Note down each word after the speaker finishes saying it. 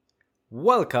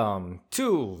Welcome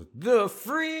to the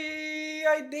Free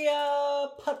Idea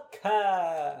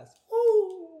Podcast.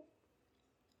 Woo!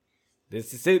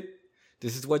 This is it.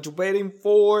 This is what you're waiting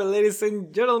for, ladies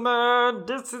and gentlemen.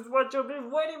 This is what you've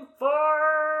been waiting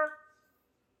for.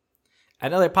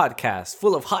 Another podcast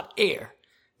full of hot air,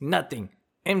 nothing,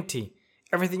 empty,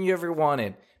 everything you ever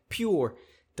wanted, pure,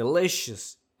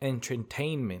 delicious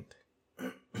entertainment.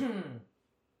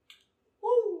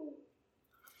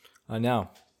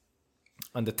 Now,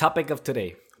 on the topic of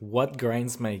today, what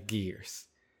grinds my gears?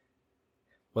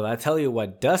 Well, I'll tell you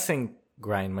what doesn't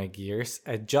grind my gears.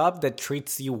 A job that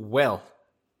treats you well.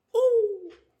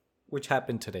 Ooh, which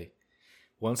happened today.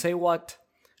 Won't say what,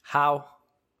 how,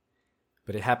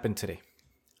 but it happened today.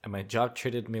 And my job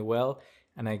treated me well,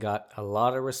 and I got a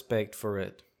lot of respect for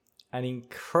it. An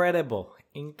incredible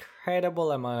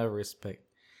amount of respect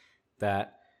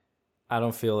that I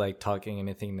don't feel like talking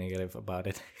anything negative about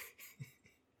it.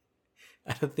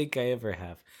 I don't think I ever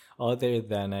have. Other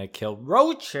than I killed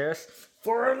roaches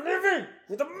for a living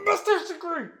with a master's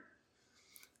degree.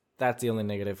 That's the only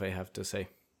negative I have to say.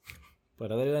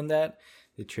 But other than that,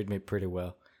 they treat me pretty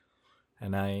well.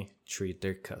 And I treat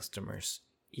their customers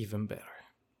even better.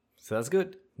 So that's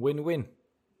good. Win-win.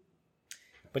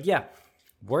 But yeah,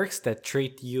 works that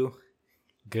treat you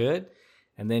good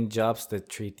and then jobs that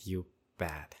treat you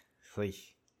bad.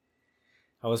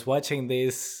 I was watching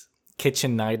these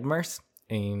Kitchen Nightmares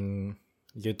in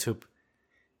YouTube.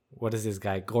 What is this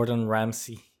guy? Gordon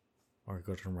Ramsay or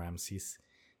Gordon Ramsay's.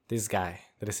 This guy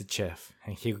that is a chef.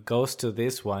 And he goes to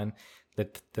this one.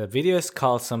 The video is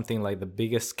called something like the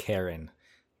biggest Karen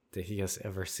that he has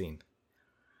ever seen.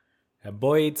 And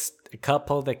boy, it's a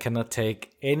couple that cannot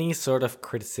take any sort of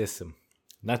criticism.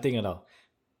 Nothing at all.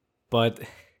 But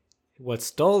what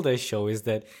stole the show is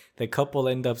that the couple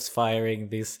ends up firing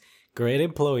this great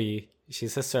employee.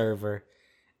 She's a server.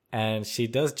 And she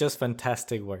does just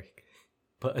fantastic work.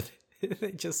 But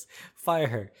they just fire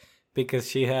her. Because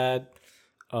she had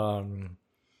one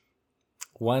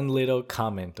little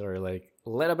comment or like a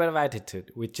little bit of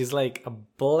attitude. Which is like a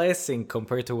blessing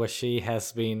compared to what she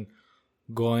has been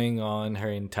going on her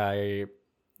entire...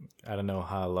 I don't know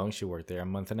how long she worked there. A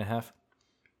month and a half.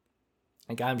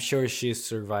 Like, I'm sure she's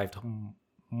survived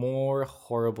more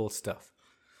horrible stuff.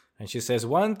 And she says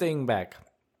one thing back.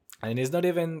 And it's not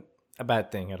even a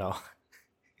bad thing at all.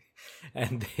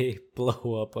 And they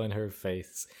blow up on her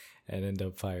face and end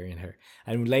up firing her.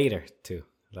 And later, too.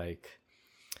 Like,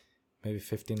 maybe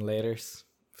 15 minutes.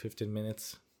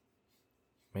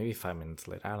 Maybe 5 minutes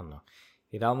later. I don't know.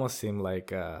 It almost seemed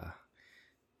like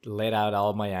let out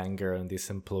all my anger on this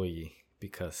employee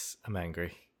because I'm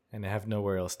angry. And I have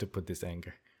nowhere else to put this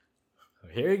anger. So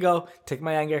here you go. Take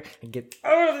my anger and get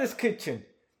out of this kitchen.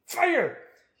 Fire!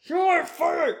 You are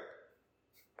fired!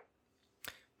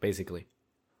 Basically.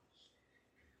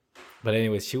 But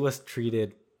anyways, she was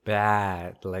treated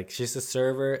bad. Like, she's a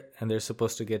server and they're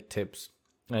supposed to get tips.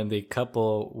 And the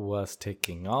couple was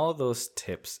taking all those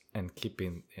tips and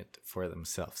keeping it for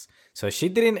themselves. So she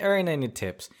didn't earn any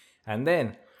tips. And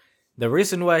then the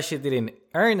reason why she didn't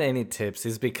earn any tips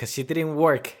is because she didn't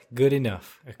work good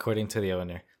enough, according to the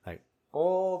owner. Like,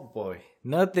 oh boy,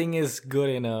 nothing is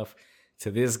good enough to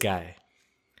this guy.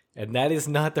 And that is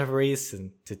not the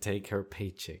reason to take her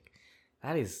paycheck.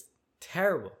 That is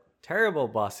terrible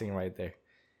bossing right there.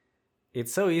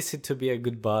 It's so easy to be a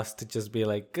good boss, to just be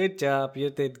like, good job, you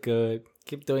did good,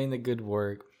 keep doing the good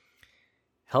work.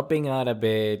 Helping out a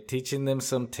bit, teaching them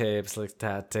some tips like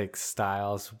tactics,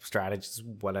 styles, strategies,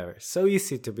 whatever. So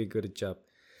easy to be good at job.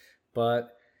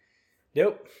 But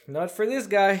nope, not for this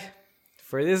guy.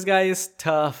 For this guy, it's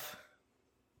tough.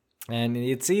 And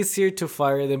it's easier to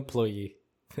fire the employee.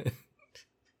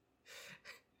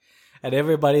 And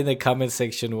everybody in the comment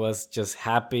section was just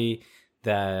happy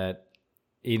that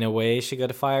in a way she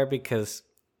got fired because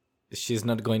she's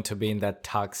not going to be in that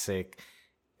toxic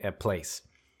place.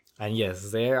 And yes,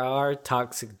 there are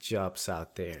toxic jobs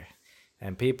out there.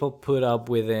 And people put up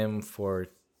with them for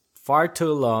far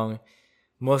too long.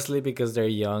 Mostly because they're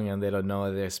young and they don't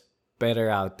know there's better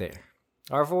out there.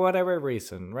 Or for whatever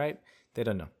reason, right? They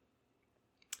don't know.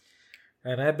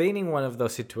 And I've been in one of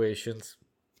those situations.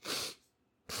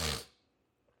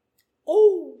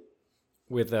 Oh!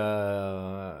 With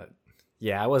yeah,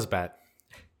 it was bad.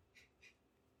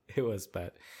 It was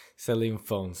bad. Selling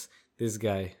phones. This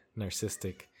guy,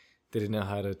 narcissistic, didn't know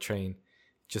how to train.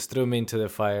 Just threw me into the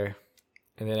fire.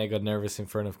 And then I got nervous in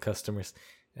front of customers.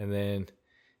 And then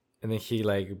he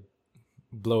like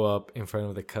blew up in front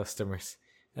of the customers.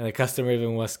 And the customer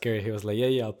even was scared. He was like,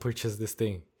 yeah, I'll purchase this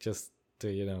thing. Just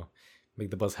to, make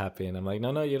the boss happy. And I'm like,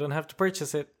 no, you don't have to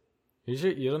purchase it. You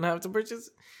sure you don't have to purchase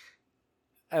it?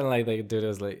 And like the dude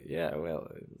was like, yeah, well,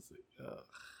 it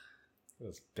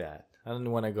was bad. I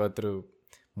don't want to go through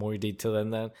more detail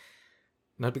than that.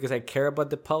 Not because I care about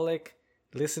the public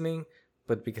listening,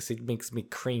 but because it makes me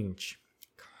cringe.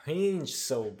 Cringe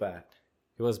so bad.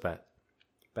 It was bad.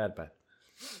 Bad, bad.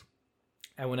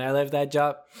 And when I left that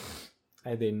job,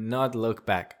 I did not look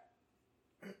back.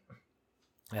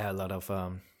 I have a lot of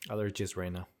allergies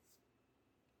right now.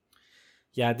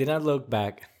 Yeah, I did not look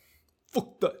back.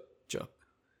 Fuck that job.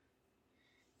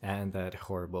 And that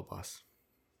horrible boss.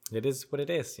 It is what it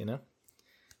is, you know?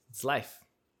 It's life.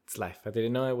 It's life. I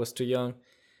didn't know I was too young.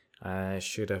 I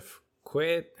should have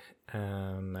quit.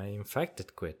 And I in fact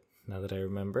did quit. Now that I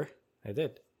remember, I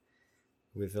did.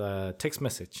 With a text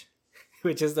message.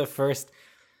 Which is the first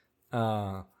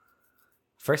of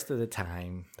the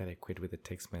time that I quit with a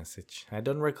text message. I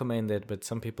don't recommend it, but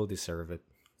some people deserve it.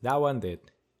 That one did.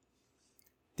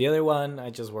 The other one,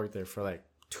 I just worked there for like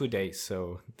 2 days,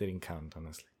 so it didn't count,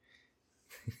 honestly.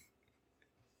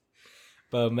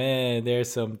 But man,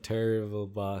 there's some terrible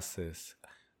bosses.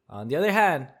 On the other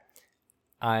hand,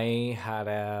 I had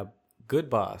a good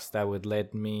boss that would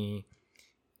let me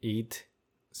eat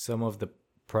some of the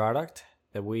product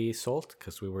that we sold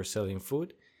because we were selling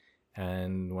food.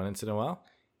 And once in a while,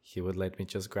 he would let me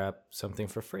just grab something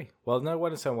for free. Well, not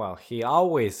once in a while. He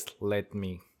always let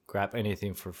me grab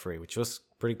anything for free, which was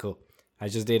pretty cool. I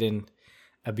just didn't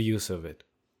abuse of it.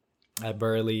 I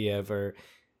barely ever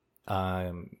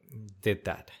did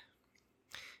that.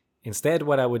 Instead,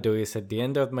 what I would do is at the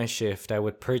end of my shift, I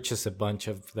would purchase a bunch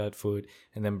of that food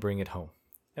and then bring it home.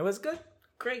 It was good.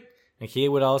 Great. And he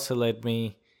would also let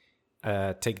me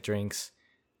take drinks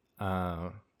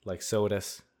like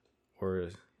sodas, or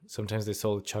sometimes they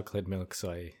sold chocolate milk,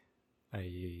 so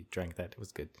I drank that. It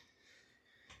was good.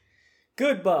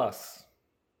 Good boss.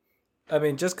 I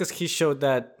mean, just because he showed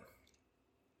that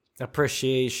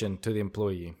appreciation to the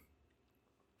employee.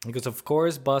 Because, of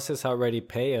course, bosses already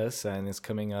pay us and it's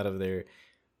coming out of their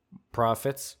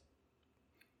profits.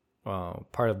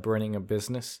 Part of running a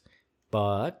business.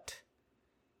 But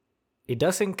it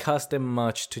doesn't cost them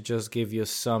much to just give you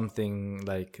something,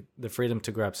 like the freedom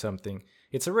to grab something.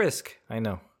 It's a risk, I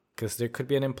know. Because there could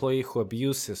be an employee who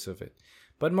abuses of it.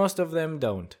 But most of them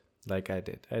don't, like I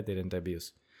did. I didn't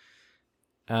abuse.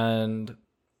 And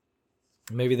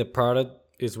maybe the product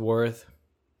is worth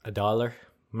 $1.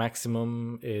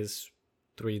 Maximum is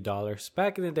 $3.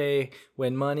 Back in the day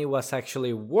when money was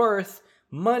actually worth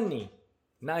money.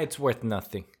 Now it's worth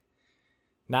nothing.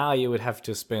 Now you would have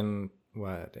to spend,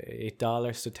 what, $8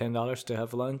 to $10 to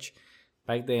have lunch?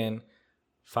 Back then,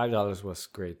 $5 was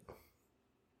great.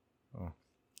 Oh,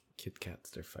 cute cats,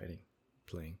 they're fighting,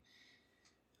 playing.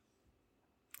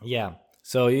 Yeah,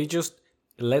 so you just,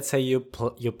 let's say you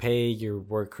pay your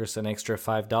workers an extra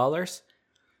 $5,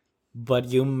 but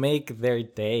you make their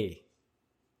day.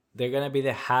 They're going to be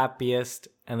the happiest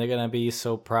and they're going to be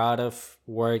so proud of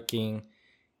working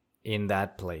in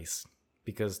that place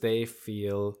because they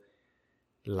feel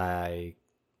like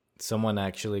someone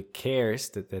actually cares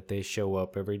that they show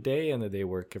up every day and that they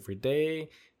work every day,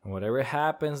 and whatever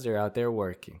happens, they're out there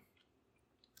working.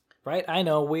 Right? I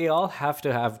know we all have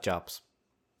to have jobs.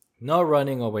 No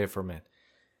running away from it.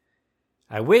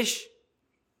 I wish,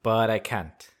 but I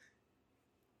can't.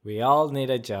 We all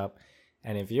need a job,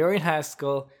 and if you're in high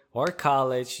school or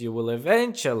college, you will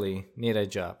eventually need a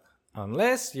job,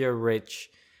 unless you're rich,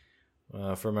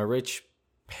 from a rich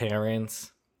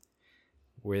parents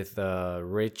with a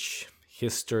rich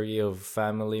history of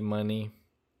family money.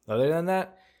 Other than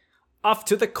that, off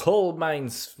to the coal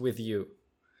mines with you.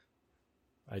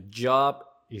 A job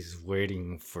is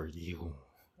waiting for you,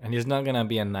 and it's not gonna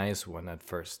be a nice one at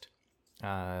first.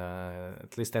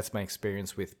 At least that's my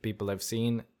experience with people I've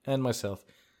seen and myself.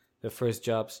 The first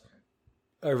jobs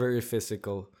are very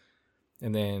physical,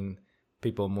 and then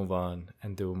people move on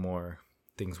and do more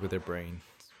things with their brain.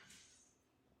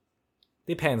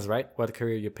 Depends, right? What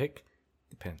career you pick?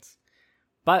 Depends.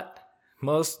 But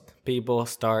most people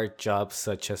start jobs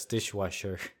such as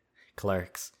dishwasher,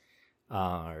 clerks,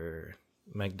 or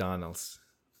McDonald's,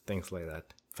 things like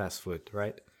that. Fast food,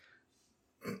 right?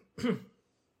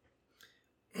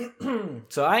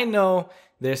 So I know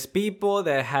there's people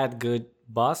that had good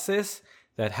bosses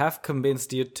that have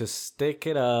convinced you to stick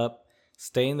it up,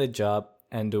 stay in the job,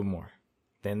 and do more.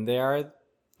 Then there are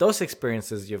those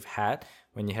experiences you've had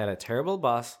when you had a terrible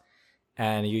boss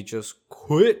and you just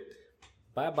quit.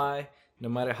 Bye-bye. No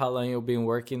matter how long you've been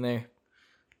working there,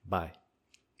 bye.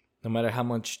 No matter how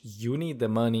much you need the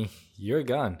money, you're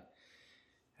gone.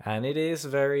 And it is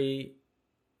very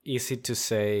easy to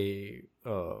say,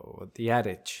 the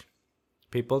adage.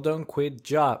 People don't quit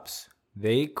jobs.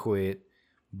 They quit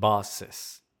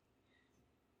bosses.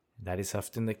 That is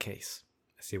often the case,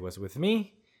 as it was with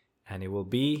me, and it will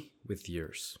be with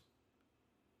yours.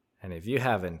 And if you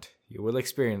haven't, you will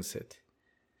experience it.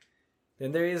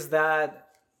 Then there is that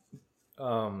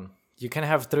you can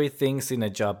have three things in a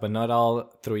job, but not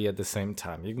all three at the same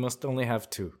time. You must only have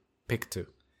two. Pick two.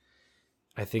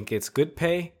 I think it's good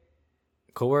pay,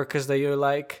 coworkers that you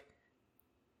like,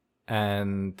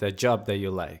 and the job that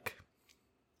you like.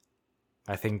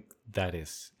 I think that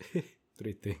is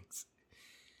three things.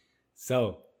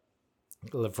 So,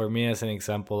 for me, as an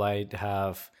example, I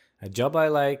have a job I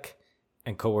like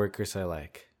and coworkers I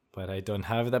like, but I don't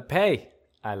have the pay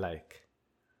I like.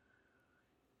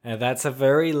 And that's a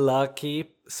very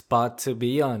lucky spot to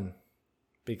be on,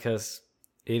 because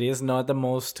it is not the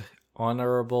most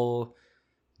honorable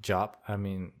job. I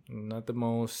mean, not the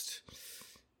most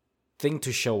thing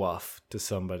to show off to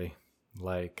somebody.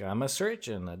 Like, I'm a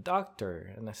surgeon, a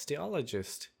doctor, an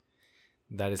osteologist.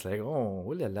 That is like, oh,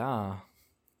 ooh la la.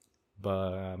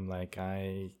 But I'm like,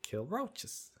 I kill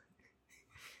roaches.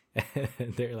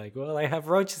 And they're like, well, I have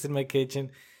roaches in my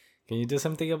kitchen. Can you do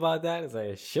something about that? It's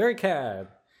like, sure can.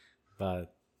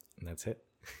 But that's it.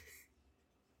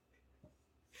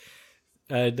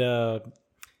 And a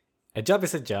job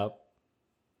is a job.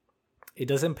 It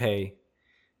doesn't pay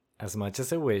as much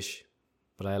as I wish,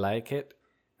 but I like it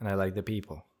and I like the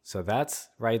people. So that's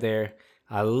right there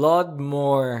a lot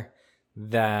more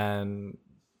than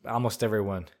almost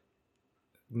everyone.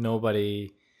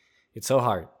 Nobody, it's so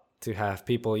hard to have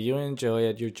people you enjoy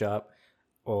at your job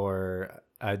or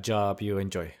a job you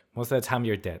enjoy. Most of the time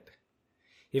you're dead.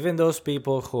 Even those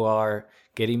people who are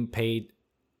getting paid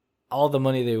all the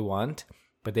money they want,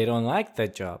 but they don't like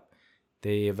that job,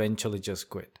 they eventually just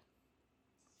quit.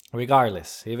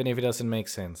 Regardless, even if it doesn't make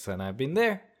sense. And I've been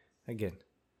there again.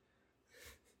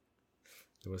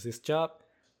 There was this job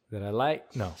that I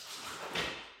liked. No.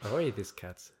 Oh, where are these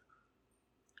cats?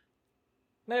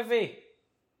 Neffy,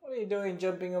 what are you doing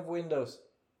jumping off windows?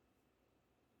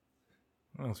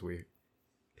 That was weird.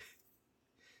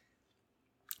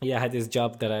 Yeah, I had this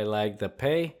job that I liked the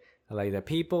pay, I liked the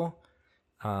people,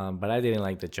 but I didn't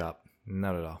like the job.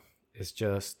 Not at all. It's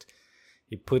just,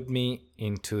 it put me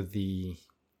into the,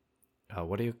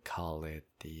 what do you call it?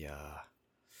 The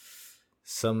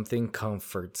something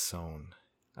comfort zone.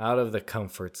 Out of the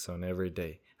comfort zone every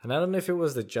day. And I don't know if it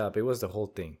was the job, it was the whole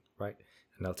thing, right?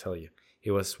 And I'll tell you.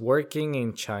 It was working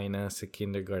in China as a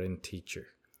kindergarten teacher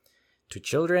to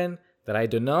children that I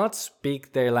do not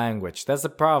speak their language. That's the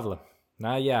problem.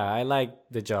 Now, yeah, I like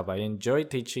the job. I enjoy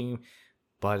teaching,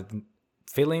 but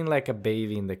feeling like a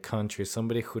baby in the country,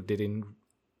 somebody who didn't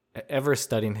ever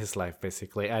study in his life,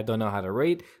 basically. I don't know how to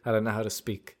read. I don't know how to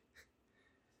speak.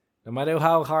 No matter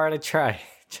how hard I try,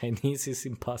 Chinese is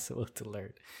impossible to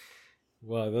learn.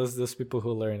 Well, those people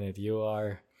who learn it, you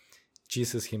are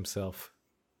Jesus himself.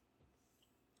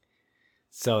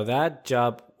 So that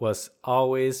job was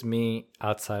always me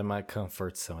outside my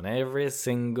comfort zone every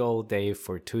single day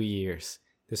for 2 years.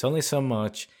 There's only so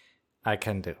much I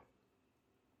can do.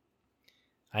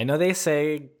 I know they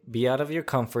say be out of your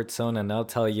comfort zone, and I'll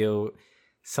tell you,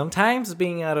 sometimes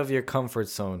being out of your comfort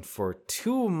zone for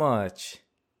too much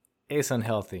is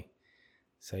unhealthy.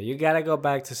 So you gotta go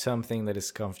back to something that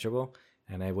is comfortable,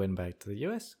 and I went back to the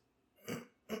US.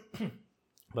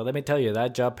 But let me tell you,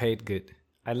 that job paid good.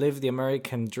 I lived the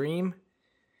American dream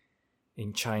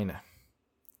in China.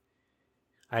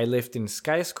 I lived in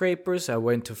skyscrapers. I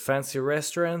went to fancy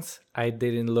restaurants. I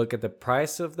didn't look at the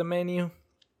price of the menu.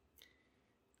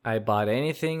 I bought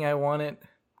anything I wanted.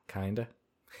 Kinda.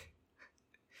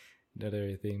 Not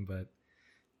everything, but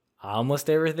almost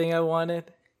everything I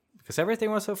wanted. Because everything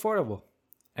was affordable.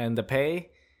 And the pay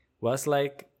was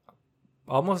like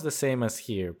almost the same as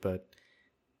here, but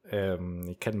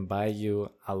it can buy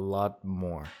you a lot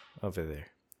more over there.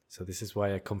 So this is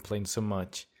why I complain so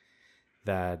much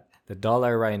that the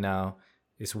dollar right now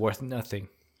is worth nothing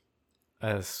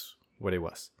as what it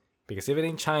was. Because even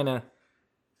in China,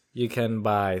 you can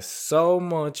buy so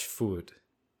much food.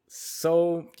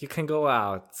 So you can go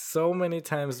out so many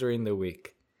times during the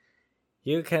week.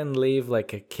 You can live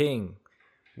like a king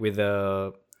with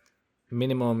a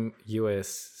minimum US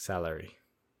salary.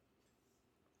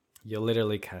 You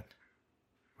literally can.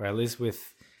 Or at least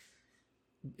with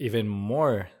even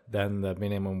more than the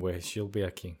minimum wage, you'll be a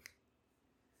king.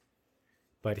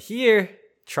 But here,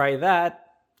 try that,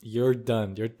 you're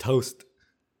done. You're toast.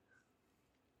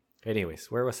 Anyways,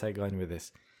 where was I going with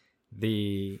this?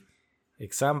 The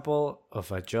example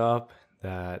of a job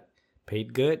that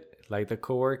paid good, like the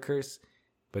coworkers,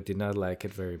 but did not like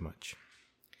it very much.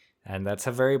 And that's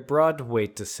a very broad way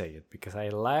to say it, because I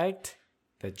liked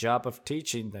the job of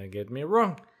teaching, don't get me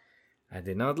wrong. I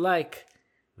did not like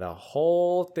the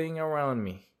whole thing around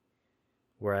me,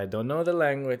 where I don't know the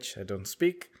language, I don't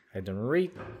speak, I don't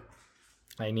read.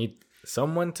 I need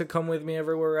someone to come with me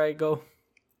everywhere I go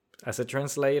as a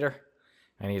translator.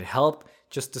 I need help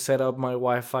just to set up my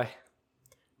Wi-Fi,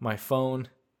 my phone,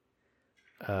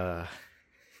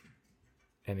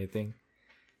 anything.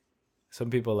 Some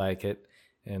people like it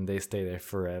and they stay there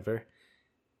forever.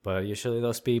 But usually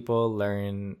those people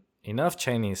learn enough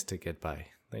Chinese to get by.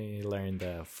 They learn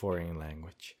the foreign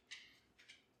language.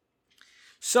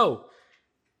 So,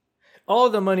 all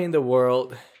the money in the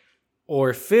world,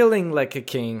 or feeling like a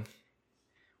king,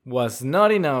 was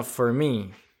not enough for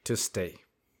me to stay.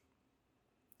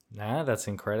 That's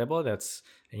incredible. That's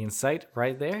insight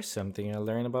right there. Something I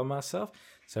learned about myself.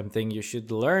 Something you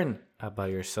should learn about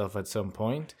yourself at some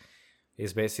point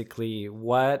is basically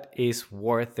what is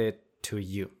worth it to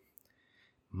you.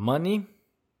 Money,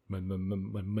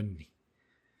 money,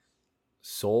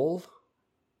 soul,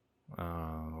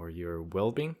 or your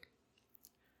well-being,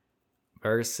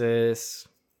 versus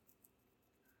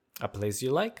a place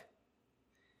you like.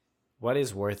 What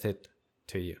is worth it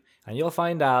to you? And you'll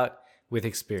find out with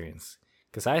experience.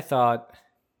 Because I thought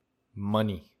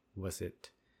money was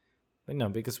it. But no,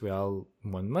 because we all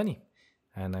want money.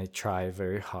 And I try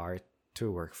very hard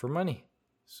to work for money.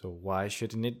 So why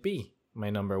shouldn't it be my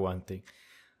number one thing?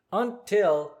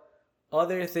 Until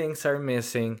other things are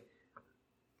missing,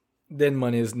 then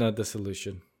money is not the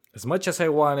solution. As much as I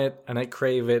want it, and I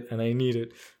crave it, and I need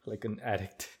it, like an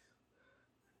addict,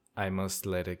 I must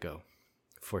let it go.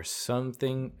 For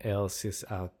something else is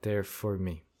out there for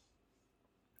me.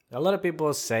 A lot of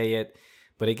people say it,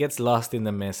 but it gets lost in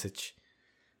the message.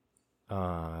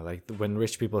 Like when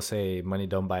rich people say money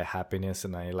don't buy happiness,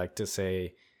 and I like to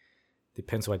say,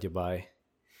 depends what you buy.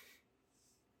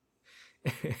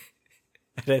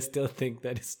 And I still think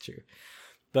that is true.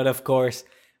 But of course,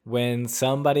 when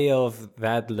somebody of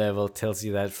that level tells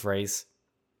you that phrase,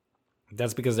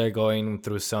 that's because they're going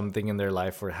through something in their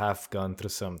life or have gone through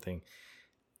something.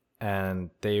 And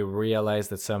they realize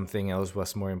that something else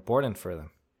was more important for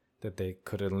them, that they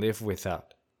couldn't live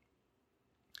without.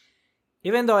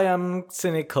 Even though I am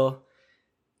cynical,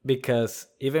 because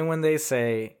even when they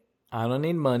say, I don't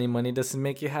need money, money doesn't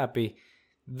make you happy,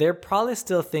 they're probably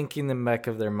still thinking in the back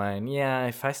of their mind, yeah,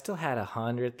 if I still had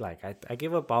 100, like I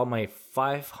give up all my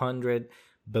 $500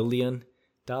 billion,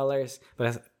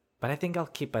 but I think I'll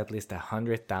keep at least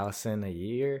 100,000 a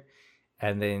year.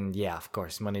 And then, yeah, of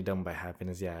course, money don't buy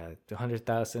happiness. Yeah,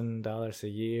 $100,000 a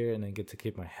year, and I get to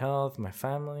keep my health, my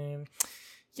family.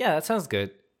 Yeah, that sounds good.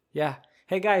 Yeah.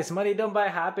 Hey guys, money don't buy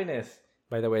happiness.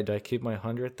 By the way, do I keep my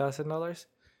 $100,000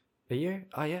 a year?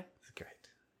 Oh yeah, that's great.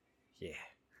 Yeah,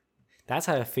 that's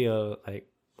how I feel. Like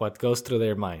what goes through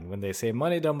their mind when they say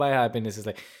money don't buy happiness is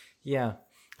like, yeah,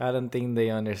 I don't think they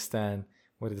understand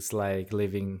what it's like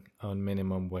living on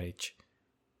minimum wage.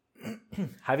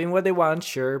 Having what they want,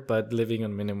 sure, but living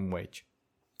on minimum wage.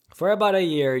 For about a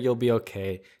year, you'll be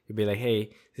okay. You'll be like,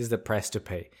 hey, this is the price to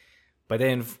pay. But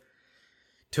then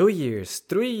 2 years,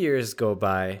 3 years go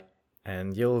by,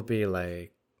 and you'll be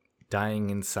like dying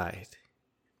inside.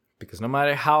 Because no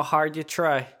matter how hard you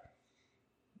try,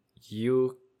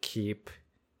 you keep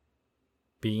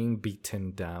being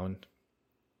beaten down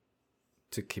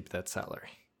to keep that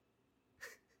salary.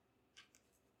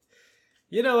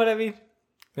 You know what I mean?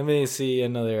 Let me see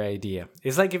another idea.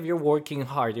 It's like if you're working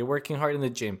hard in the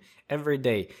gym every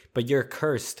day, but you're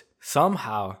cursed.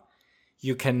 Somehow,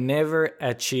 you can never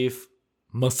achieve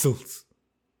muscles.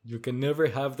 You can never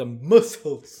have the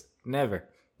muscles. Never.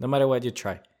 No matter what you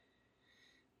try.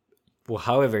 Well,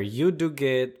 however, you do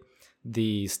get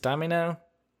the stamina,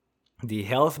 the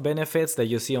health benefits that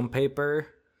you see on paper,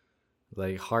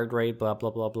 like heart rate, blah,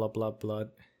 blah, blah, blah, blah, blah.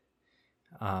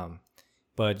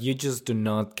 But you just do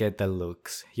not get the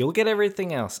looks. You'll get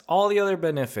everything else. All the other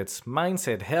benefits.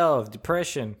 Mindset, health,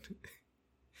 depression.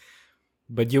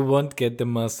 But you won't get the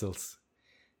muscles.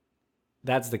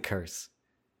 That's the curse.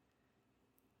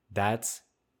 That's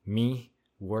me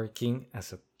working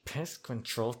as a pest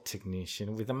control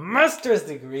technician with a master's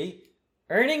degree,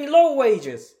 earning low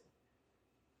wages.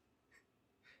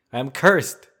 I am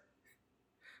cursed.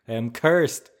 I am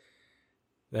cursed.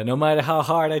 That no matter how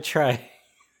hard I try,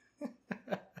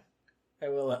 I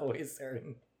will always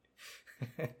earn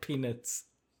peanuts.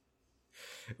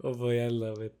 Oh boy, I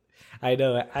love it. I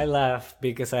know, I laugh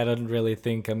because I don't really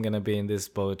think I'm gonna be in this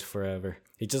boat forever.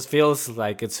 It just feels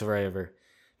like it's forever.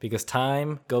 Because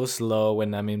time goes slow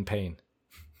when I'm in pain.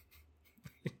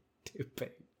 Too pain.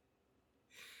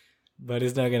 But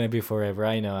it's not gonna be forever.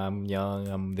 I know, I'm young,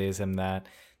 I'm this, I'm that.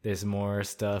 There's more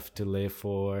stuff to live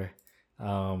for.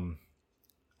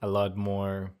 A lot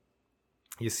more.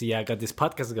 You see, I got this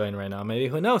podcast going right now. Maybe,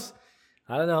 who knows?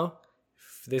 I don't know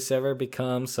if this ever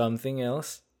becomes something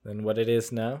else than what it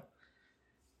is now.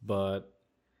 But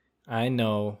I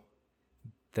know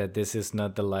that this is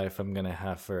not the life I'm going to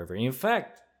have forever. In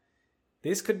fact,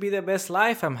 this could be the best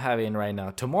life I'm having right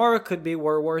now. Tomorrow could be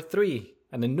World War III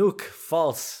and a nuke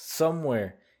falls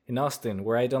somewhere in Austin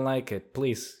where I don't like it.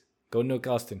 Please, go nuke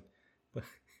Austin.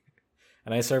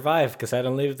 And I survive because I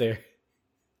don't live there.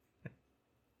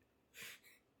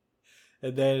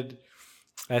 And then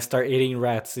I start eating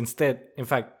rats instead. In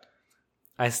fact,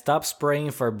 I stop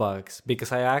spraying for bugs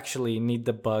because I actually need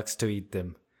the bugs to eat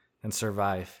them and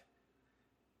survive.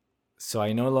 So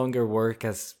I no longer work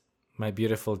as my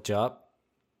beautiful job.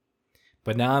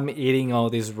 But now I'm eating all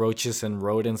these roaches and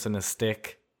rodents on a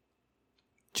stick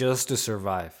just to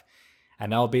survive.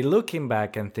 And I'll be looking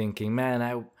back and thinking,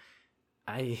 man,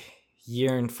 I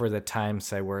yearned for the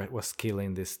times I was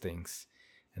killing these things.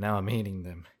 And now I'm eating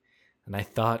them. And I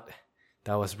thought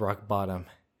that was rock bottom.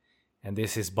 And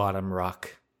this is bottom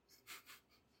rock.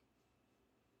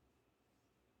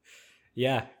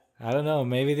 Yeah, I don't know.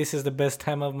 Maybe this is the best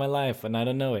time of my life and I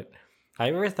don't know it. Have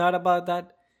you ever thought about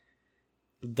that?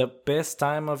 The best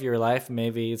time of your life,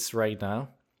 maybe it's right now.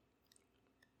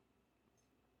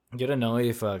 You don't know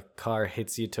if a car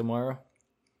hits you tomorrow.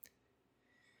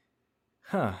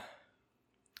 I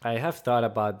have thought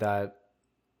about that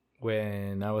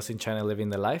when I was in China living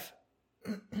the life.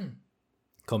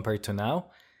 Compared to now.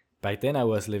 Back then I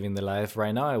was living the life.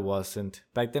 Right now I wasn't.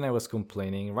 Back then I was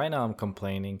complaining. Right now I'm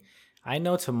complaining. I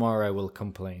know tomorrow I will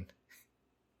complain.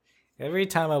 Every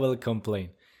time I will complain.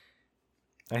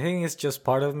 I think it's just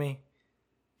part of me.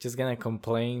 Just gonna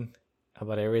complain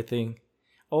about everything.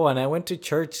 Oh, and I went to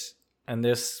church and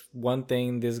there's one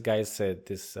thing this guy said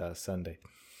this Sunday.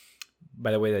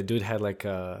 By the way, the dude had like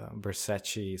a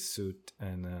Versace suit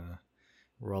and a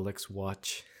Rolex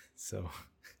watch. So,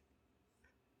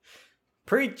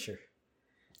 preacher,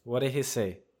 what did he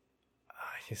say?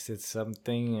 He said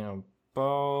something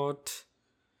about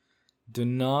do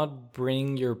not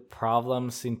bring your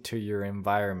problems into your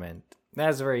environment.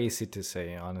 That's very easy to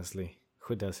say, honestly.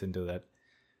 Who doesn't do that?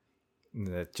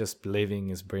 That just living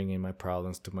is bringing my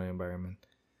problems to my environment.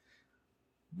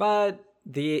 But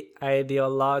the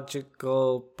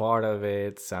ideological part of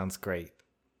it sounds great.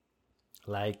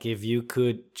 Like if you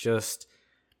could just,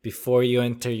 before you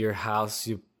enter your house,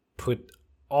 you put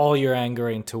all your anger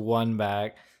into one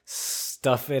bag,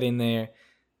 stuff it in there,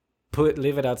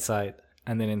 leave it outside,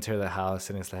 and then enter the house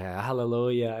and it's like,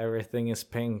 hallelujah, everything is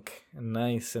pink and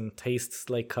nice and tastes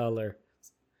like color.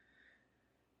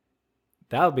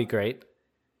 That would be great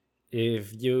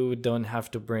if you don't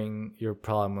have to bring your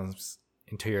problems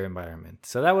into your environment.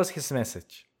 So that was his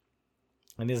message.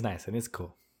 And it's nice and it's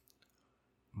cool.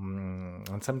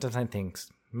 And sometimes I think,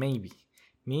 maybe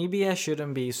I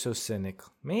shouldn't be so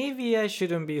cynical. Maybe I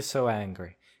shouldn't be so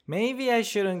angry. Maybe I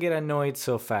shouldn't get annoyed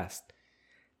so fast.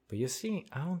 But you see,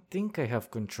 I don't think I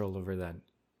have control over that.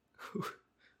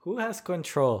 Who has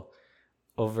control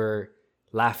over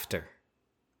laughter?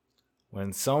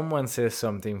 When someone says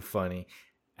something funny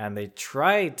and they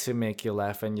try to make you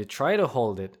laugh and you try to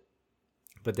hold it,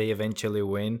 but they eventually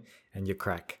win and you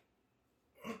crack.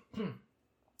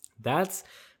 That's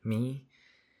me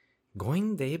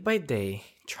going day by day,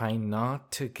 trying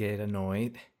not to get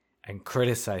annoyed and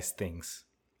criticize things.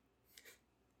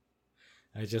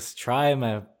 I just try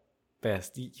my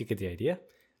best. You get the idea?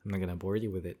 I'm not going to bore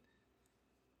you with it.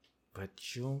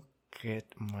 But you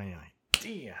get my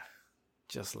idea.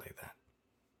 Just like that.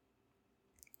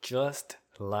 Just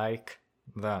like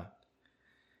that.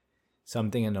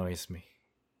 Something annoys me.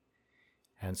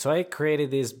 And so I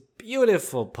created this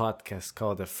beautiful podcast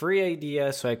called The Free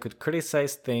Idea so I could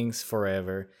criticize things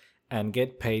forever and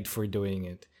get paid for doing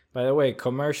it. By the way,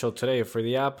 commercial today for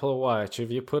the Apple Watch.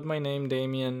 If you put my name,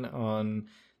 Damien, on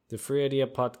the Free Idea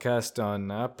podcast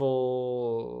on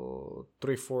Apple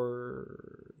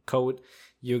 34 code,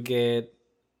 you get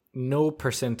no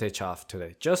percentage off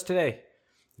today. Just today.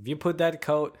 If you put that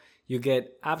code, you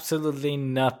get absolutely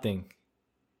nothing.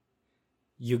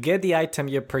 You get the item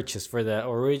you purchased for the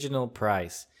original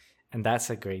price. And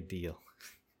that's a great deal.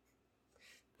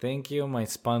 Thank you, my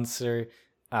sponsor,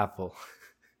 Apple.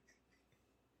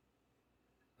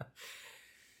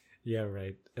 Yeah,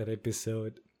 right. At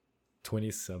episode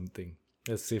 20-something.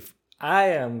 As if I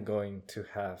am going to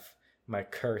have my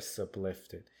curse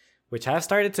uplifted. Which I've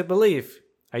started to believe.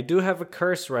 I do have a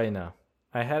curse right now.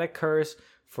 I had a curse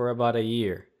for about a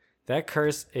year. That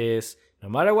curse is, no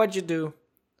matter what you do,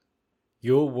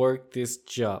 you'll work this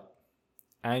job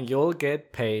and you'll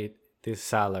get paid this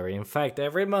salary. In fact,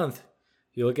 every month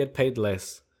you'll get paid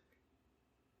less.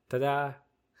 Ta-da!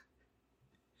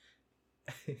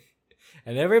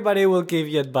 And everybody will give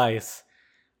you advice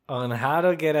on how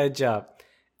to get a job.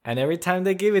 And every time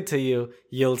they give it to you,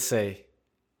 you'll say,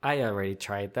 I already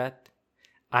tried that.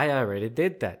 I already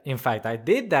did that. In fact, I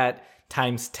did that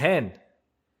times 10.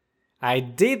 I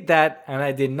did that and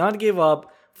I did not give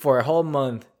up for a whole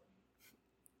month.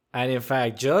 And in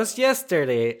fact, just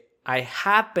yesterday, I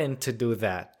happened to do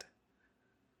that.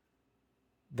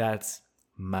 That's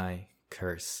my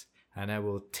curse. And I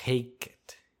will take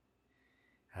it.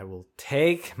 I will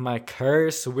take my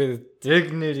curse with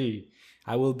dignity.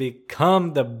 I will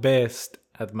become the best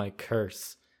at my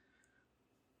curse.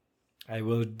 I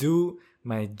will do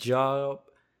my job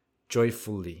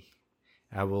joyfully.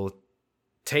 I will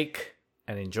take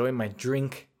and enjoy my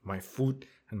drink, my food,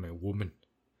 and my woman.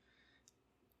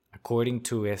 According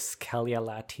to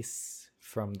Escalialatis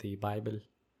from the Bible,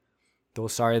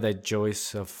 those are the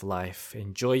joys of life.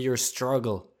 Enjoy your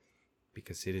struggle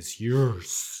because it is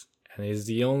yours and it is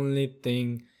the only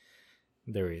thing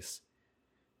there is.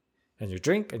 And your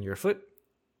drink and your food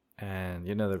and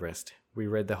you know the rest. We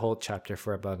read the whole chapter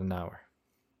for about an hour.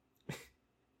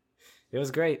 It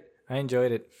was great. I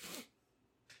enjoyed it.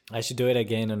 I should do it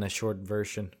again on a short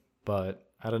version, but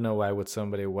I don't know why would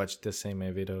somebody watch the same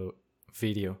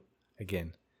video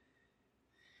again.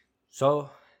 So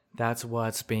that's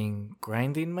what's been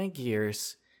grinding my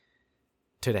gears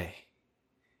today.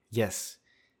 Yes,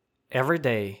 every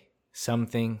day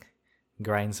something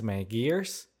grinds my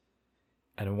gears,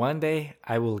 and one day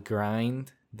I will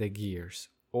grind the gears,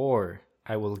 or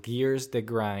I will gears the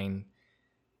grind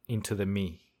into the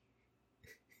me.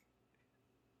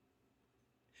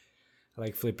 I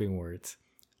like flipping words,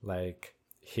 like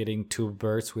hitting two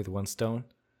birds with one stone.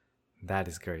 That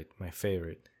is great, my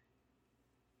favorite.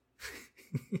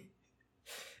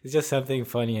 It's just something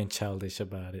funny and childish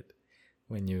about it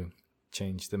when you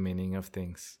change the meaning of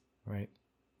things, right?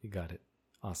 You got it.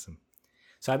 Awesome.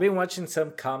 So I've been watching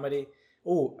some comedy.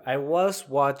 Oh, I was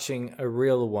watching a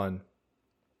real one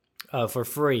for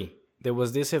free. There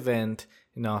was this event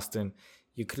in Austin.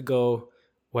 You could go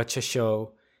watch a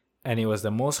show, and it was the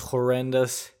most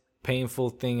horrendous, painful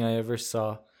thing I ever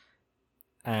saw.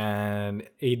 And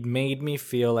it made me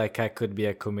feel like I could be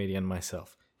a comedian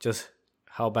myself. Just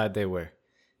how bad they were.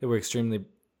 They were extremely...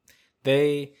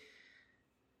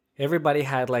 Everybody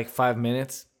had like 5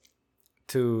 minutes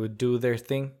to do their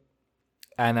thing.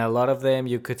 And a lot of them,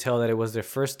 you could tell that it was their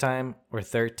first time or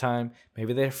third time,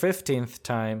 maybe their 15th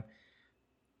time.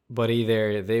 But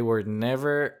either they were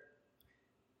never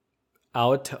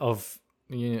out of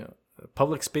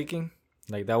public speaking,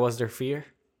 like that was their fear.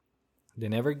 They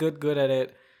never got good at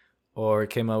it, or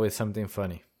came out with something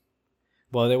funny.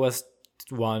 Well, there was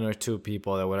one or two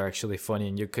people that were actually funny,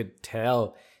 and you could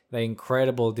tell the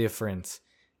incredible difference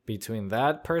between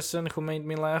that person who made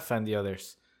me laugh and the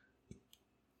others.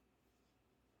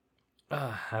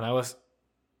 And I was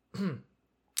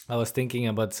thinking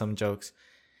about some jokes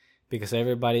because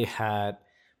everybody had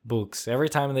books. Every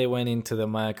time they went into the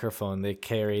microphone, they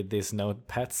carried these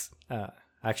notepads,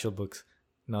 actual books,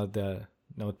 not the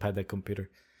notepad, the computer.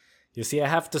 You see, I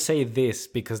have to say this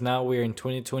because now we're in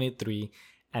 2023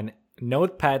 and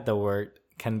notepad, the word,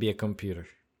 can be a computer.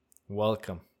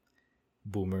 Welcome,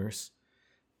 boomers.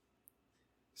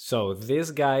 So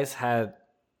these guys had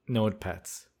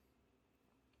notepads.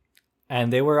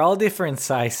 And they were all different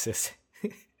sizes.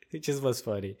 It just was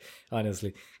funny,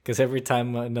 honestly. Because every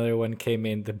time another one came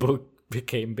in, the book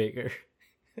became bigger.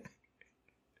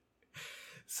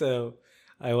 So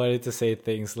I wanted to say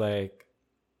things like,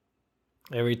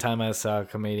 every time I saw a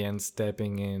comedian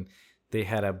stepping in, they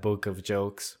had a book of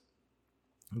jokes.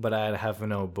 But I have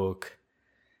no book.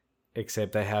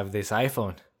 Except I have this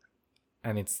iPhone.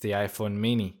 And it's the iPhone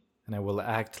mini. And I will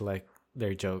act like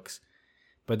they're jokes.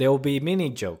 But there will be mini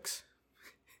jokes.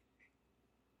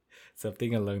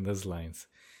 Something along those lines.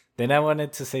 Then I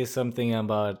wanted to say something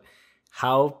about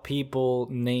how people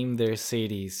name their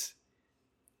cities.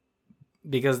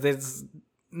 Because there's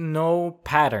no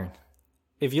pattern.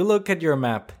 If you look at your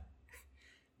map,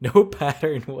 no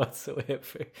pattern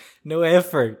whatsoever. No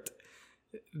effort.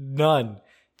 None.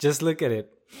 Just look at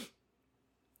it.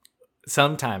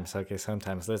 Sometimes.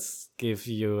 Let's give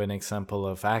you an example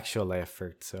of actual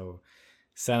effort. So,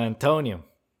 San Antonio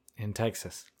in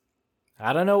Texas.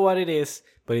 I don't know what it is,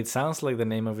 but it sounds like the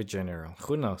name of a general.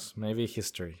 Who knows? Maybe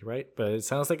history, right? But it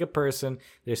sounds like a person.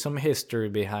 There's some history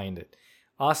behind it.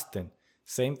 Austin,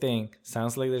 same thing.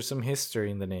 Sounds like there's some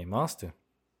history in the name Austin.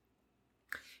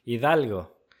 Hidalgo,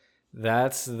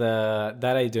 That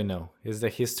I do know is the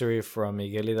history from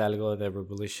Miguel Hidalgo, the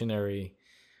revolutionary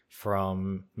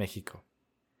from Mexico.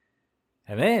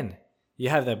 And then you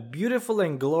have the beautiful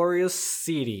and glorious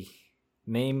city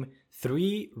named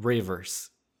Three Rivers.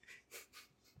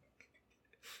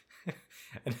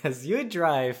 And as you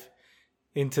drive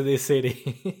into the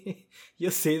city,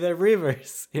 you see the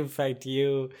rivers. In fact,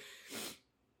 you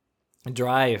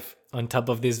drive on top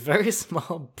of this very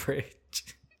small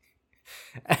bridge.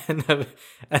 And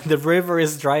the river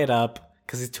is dried up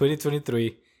because it's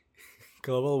 2023,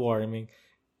 global warming.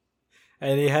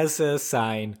 And it has a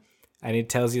sign and it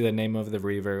tells you the name of the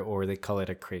river, or they call it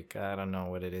a creek. I don't know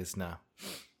what it is now.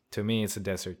 To me, it's a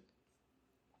desert.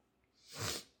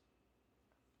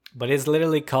 But it's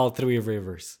literally called Three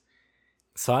Rivers.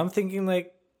 So I'm thinking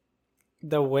like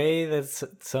the way that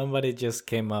somebody just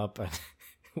came up and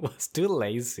was too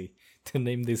lazy to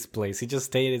name this place. He just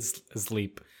stayed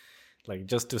asleep, like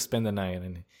just to spend the night.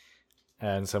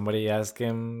 And somebody asked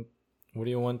him, "What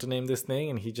do you want to name this thing?"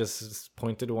 And he just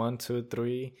pointed 1, 2,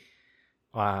 3.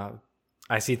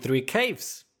 I see 3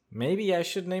 caves. Maybe I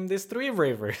should name this Three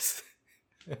Rivers.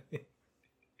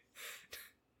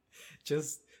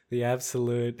 Just the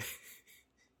absolute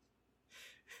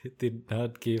did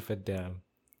not give a damn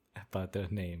about the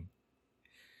name.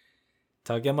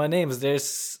 Talking about names,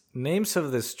 there's names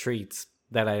of the streets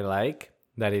that I like,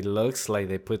 that it looks like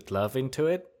they put love into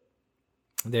it.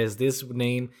 There's this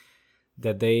name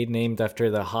that they named after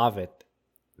the Hobbit.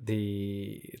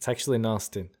 It's actually in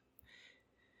Austin.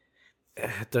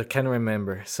 I can't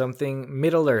remember. Something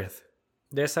Middle Earth.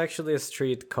 There's actually a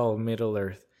street called Middle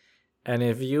Earth. And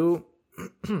if you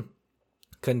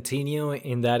continue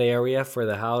in that area for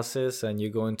the houses and you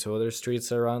go into other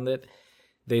streets around it,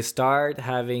 they start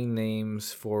having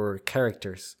names for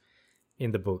characters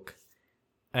in the book.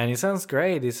 And it sounds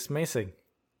great. It's amazing.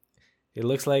 It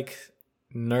looks like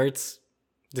nerds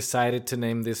decided to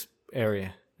name this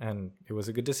area, and it was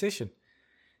a good decision.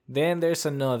 Then there's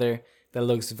another that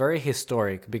looks very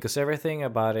historic because everything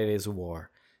about it is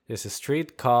war. There's a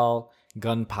street called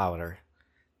Gunpowder.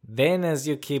 Then as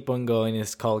you keep on going,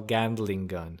 it's called Gatling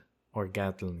Gun or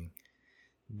Gatling.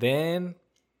 Then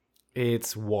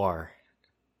it's War.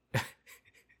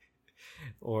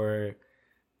 Or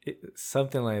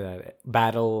something like that.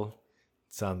 Battle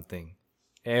something.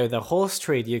 The whole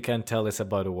street you can tell is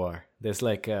about a war. There's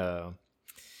like a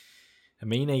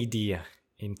main idea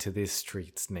into these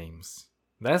streets' names.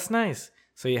 That's nice.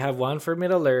 So you have one for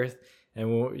Middle Earth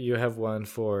and you have one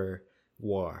for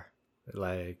war.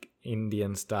 Like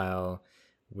Indian style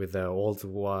with the old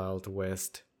Wild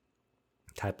West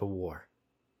type of war.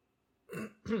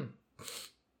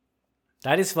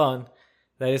 That is fun.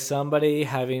 That is somebody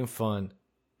having fun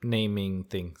naming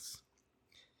things.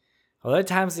 Other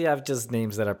times you have just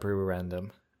names that are pretty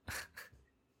random.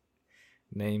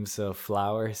 Names of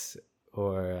flowers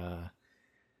or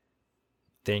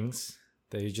things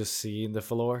that you just see in the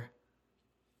floor.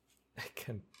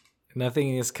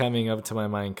 Nothing is coming up to my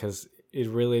mind because it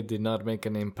really did not make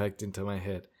an impact into my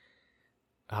head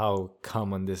how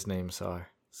common these names are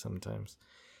sometimes.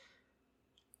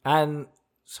 And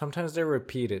sometimes they're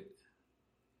repeated.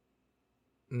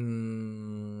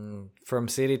 From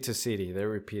city to city, they're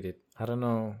repeated. I don't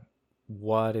know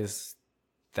what is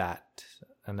that.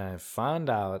 And I found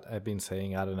out, I've been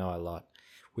saying I don't know a lot,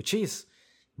 which is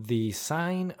the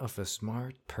sign of a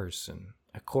smart person,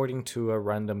 according to a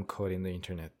random code in the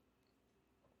internet.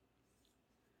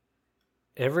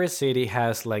 Every city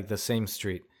has like the same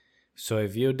street. So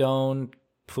if you don't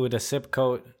put a zip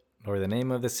code or the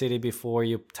name of the city before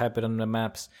you type it on the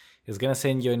maps, it's going to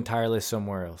send you entirely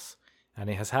somewhere else. And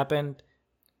it has happened.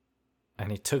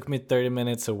 And it took me 30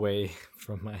 minutes away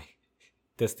from my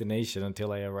destination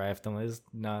until I arrived. And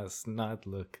let's not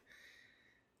look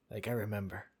like I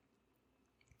remember.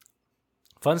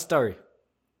 Fun story.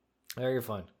 Very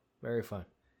fun. Very fun.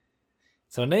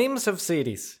 So names of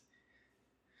cities.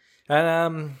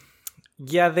 And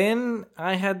then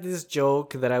I had this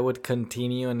joke that I would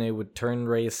continue and it would turn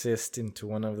racist into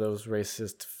one of those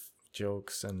racist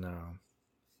jokes. And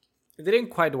it didn't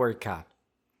quite work out.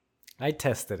 I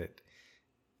tested it.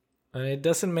 And it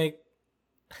doesn't make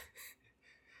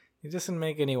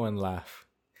anyone laugh.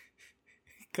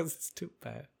 Because it's too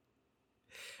bad.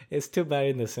 It's too bad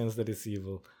in the sense that it's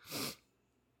evil.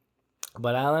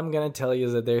 But all I'm going to tell you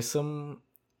is that there's some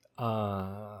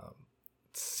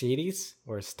cities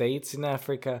or states in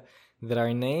Africa that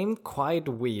are named quite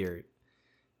weird.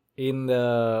 In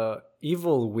the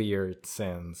evil weird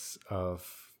sense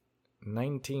of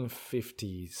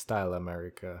 1950 style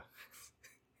America.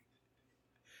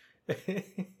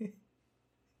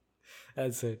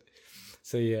 That's it.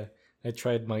 So yeah, I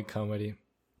tried my comedy.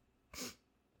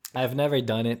 I've never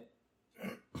done it.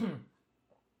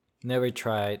 Never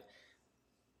tried.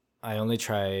 I only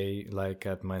try like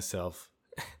at myself.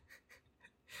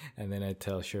 And then I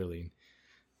tell Shirlene.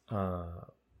 And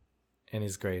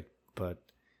it's great, but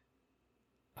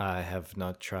I have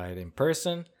not tried in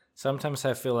person. Sometimes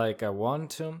I feel like I want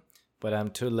to, but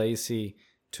I'm too lazy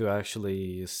to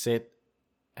actually sit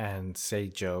and say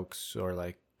jokes or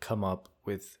like come up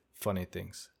with funny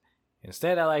things.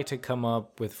 Instead, I like to come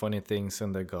up with funny things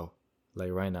on the go,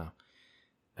 like right now.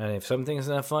 And if something's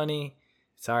not funny,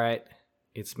 it's alright.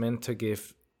 It's meant to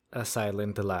give a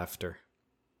silent laughter.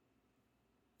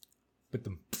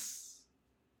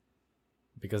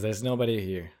 Because there's nobody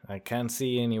here. I can't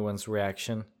see anyone's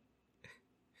reaction.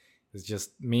 It's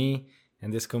just me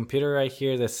and this computer right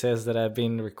here that says that I've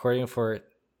been recording for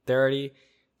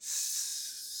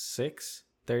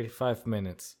 35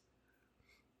 minutes.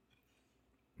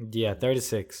 Yeah,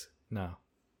 36 now.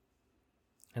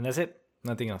 And that's it.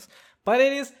 Nothing else. But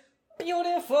it is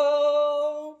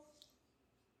beautiful.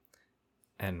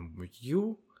 And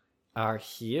you are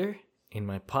here in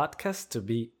my podcast to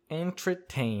be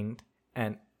entertained.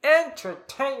 And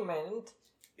entertainment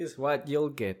is what you'll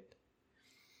get.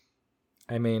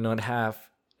 I may not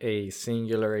have a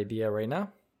singular idea right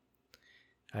now.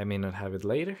 I may not have it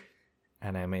later.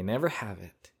 And I may never have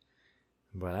it.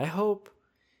 But I hope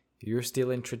you're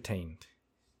still entertained.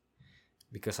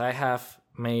 Because I have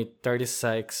made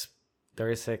 36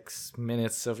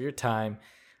 minutes of your time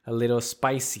a little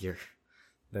spicier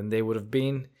than they would have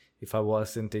been if I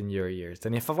wasn't in your ears.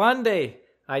 And if one day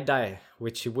I die,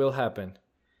 which it will happen,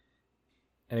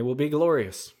 and it will be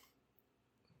glorious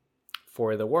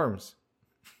for the worms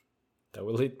that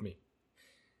will eat me.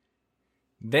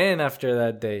 Then after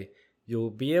that day,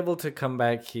 you'll be able to come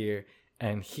back here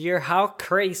and hear how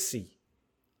crazy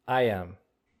I am.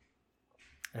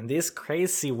 And this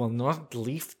crazy will not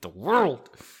leave the world.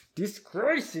 This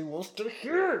crazy will stay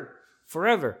here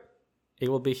forever. It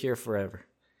will be here forever.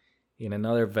 In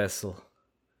another vessel.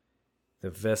 The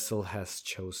vessel has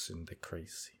chosen the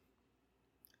crazy.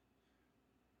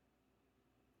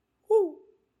 Woo!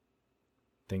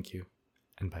 Thank you,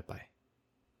 and bye-bye.